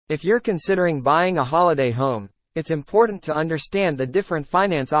If you're considering buying a holiday home, it's important to understand the different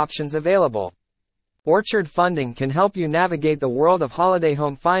finance options available. Orchard Funding can help you navigate the world of holiday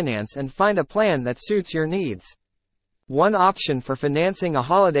home finance and find a plan that suits your needs. One option for financing a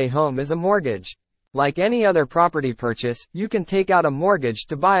holiday home is a mortgage. Like any other property purchase, you can take out a mortgage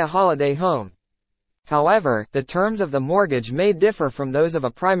to buy a holiday home. However, the terms of the mortgage may differ from those of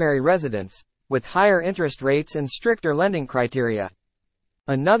a primary residence, with higher interest rates and stricter lending criteria.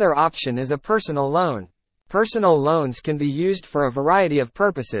 Another option is a personal loan. Personal loans can be used for a variety of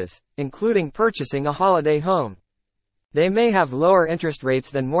purposes, including purchasing a holiday home. They may have lower interest rates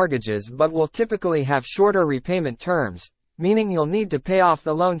than mortgages but will typically have shorter repayment terms, meaning you'll need to pay off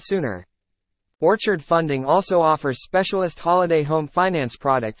the loan sooner. Orchard Funding also offers specialist holiday home finance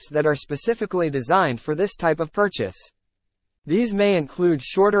products that are specifically designed for this type of purchase. These may include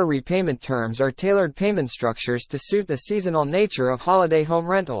shorter repayment terms or tailored payment structures to suit the seasonal nature of holiday home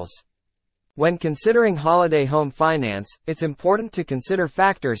rentals. When considering holiday home finance, it's important to consider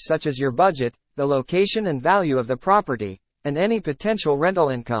factors such as your budget, the location and value of the property, and any potential rental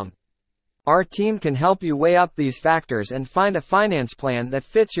income. Our team can help you weigh up these factors and find a finance plan that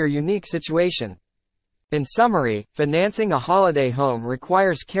fits your unique situation. In summary, financing a holiday home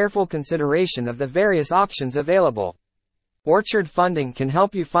requires careful consideration of the various options available. Orchard Funding can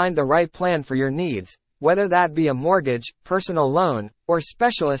help you find the right plan for your needs, whether that be a mortgage, personal loan, or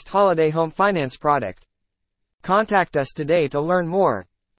specialist holiday home finance product. Contact us today to learn more.